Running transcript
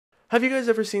Have you guys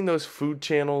ever seen those food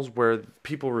channels where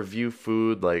people review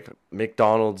food, like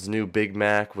McDonald's new Big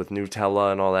Mac with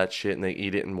Nutella and all that shit, and they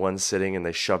eat it in one sitting and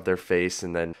they shove their face,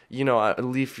 and then,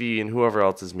 Leafy and whoever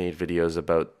else has made videos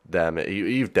about them,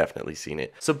 you've definitely seen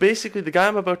it. So basically, the guy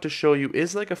I'm about to show you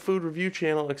is like a food review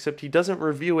channel, except he doesn't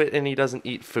review it and he doesn't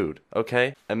eat food,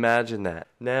 okay? Imagine that.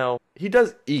 Now, he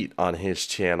does eat on his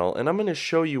channel, and I'm going to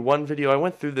show you one video. I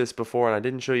went through this before, and I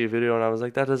didn't show you a video, and I was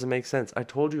like, that doesn't make sense. I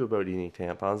told you about eating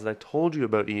tampons, and I told you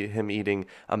about him eating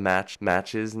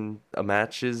matches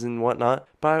and whatnot,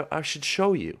 but I should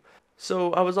show you.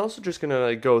 So I was also just going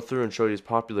to go through and show you his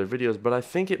popular videos, but I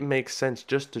think it makes sense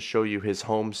just to show you his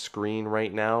home screen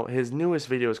right now. His newest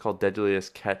video is called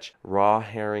Deadliest Catch Raw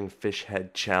Herring Fish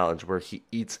Head Challenge, where he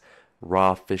eats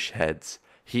raw fish heads.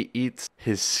 He eats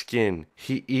his skin.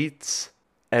 He eats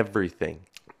everything.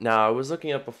 Now, I was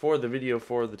looking up before the video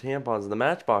for the tampons and the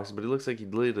matchbox, but it looks like he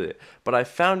deleted it. But I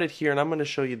found it here, and I'm going to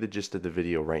show you the gist of the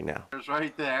video right now. There's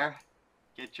right there.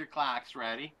 Get your clocks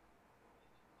ready.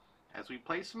 As we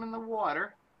place them in the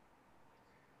water,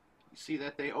 you see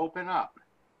that they open up.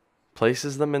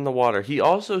 Places them in the water. He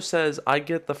also says, I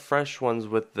get the fresh ones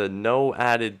with the no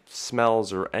added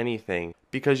smells or anything.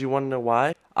 Because you want to know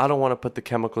why? I don't want to put the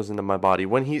chemicals into my body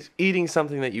when he's eating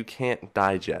something that you can't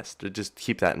digest. Just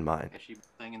keep that in mind.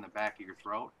 Thing in the back of your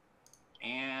throat.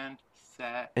 And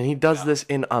set. And he does this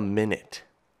in a minute.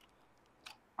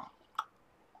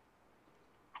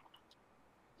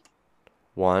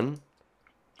 One.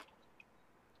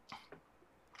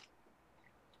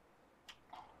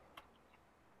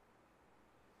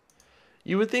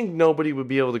 You would think nobody would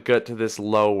be able to get to this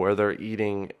low where they're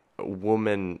eating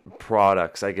woman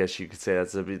products. I guess you could say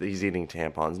he's eating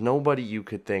tampons. Nobody you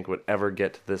could think would ever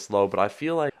get to this low, but I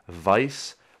feel like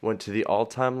Vice went to the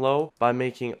all-time low by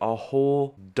making a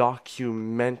whole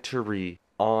documentary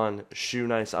on Shoe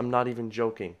Nice. I'm not even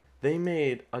joking. They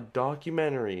made a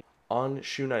documentary on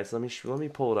Shoe Nice. Let me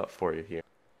pull it up for you here.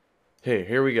 Hey,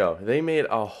 here we go. They made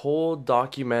a whole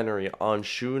documentary on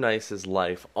Shoe Nice's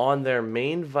life on their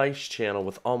main Vice channel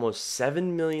with almost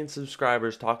 7 million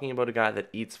subscribers, talking about a guy that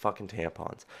eats fucking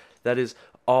tampons. That is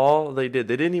all they did.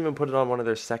 They didn't even put it on one of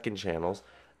their second channels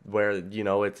where,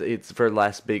 it's for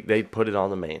less big. They put it on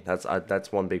the main.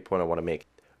 That's one big point I want to make.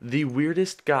 The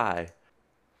weirdest guy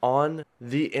on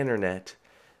the internet,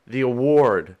 the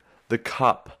award, the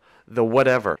cup, the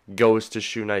whatever goes to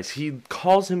Shoe Nice. He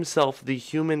calls himself the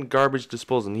human garbage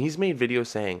disposal. And he's made videos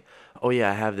saying, oh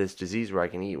yeah, I have this disease where I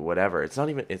can eat whatever. He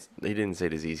didn't say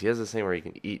disease. He has this thing where he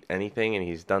can eat anything, and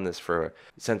he's done this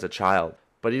since a child.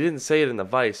 But he didn't say it in the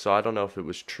Vice, so I don't know if it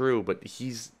was true, but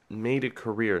he's made a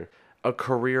career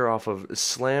off of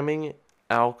slamming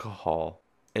alcohol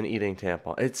and eating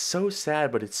tampon. It's so sad,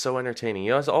 but it's so entertaining.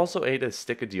 He also ate a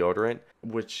stick of deodorant,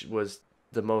 which was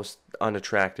the most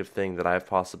unattractive thing that I've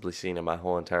possibly seen in my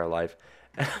whole entire life.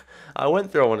 I want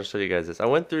to show you guys this. I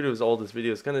went through to his oldest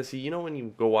videos, kind of see, when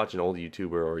you go watch an old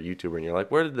YouTuber or a YouTuber and you're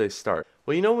like, where did they start?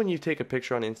 Well, when you take a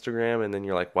picture on Instagram and then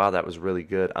you're like, wow, that was really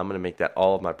good, I'm going to make that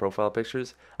all of my profile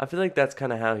pictures. I feel like that's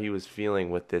kind of how he was feeling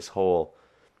with this whole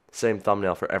same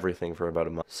thumbnail for everything for about a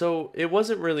month. So it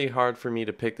wasn't really hard for me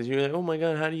to pick this. You're like, oh my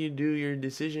god, how do you do your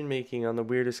decision making on the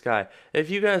weirdest guy? If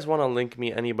you guys want to link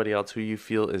me anybody else who you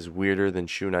feel is weirder than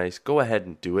Shoe Nice, go ahead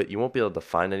and do it. You won't be able to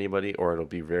find anybody, or it'll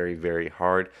be very, very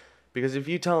hard. Because if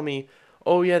you tell me,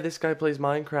 oh yeah, this guy plays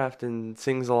Minecraft and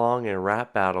sings along and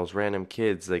rap battles random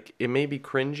kids, like, it may be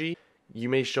cringy. You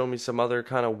may show me some other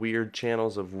kind of weird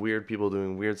channels of weird people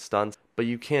doing weird stunts, but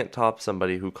you can't top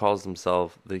somebody who calls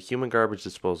themselves the human garbage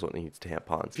disposal and eats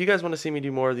tampons. If you guys want to see me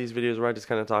do more of these videos where I just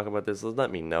kind of talk about this,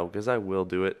 let me know, because I will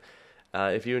do it.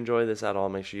 If you enjoy this at all,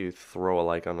 make sure you throw a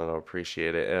like on it. I'll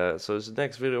appreciate it. So this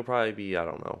next video will probably be, I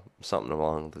don't know, something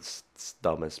along the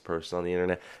dumbest person on the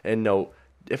internet. And note,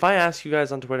 if I ask you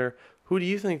guys on Twitter, who do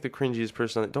you think the cringiest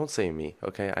person? Don't say me,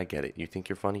 okay? I get it. You think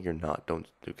you're funny? You're not. Don't,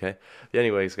 okay?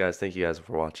 Anyways, guys, thank you guys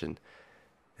for watching,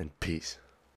 and peace.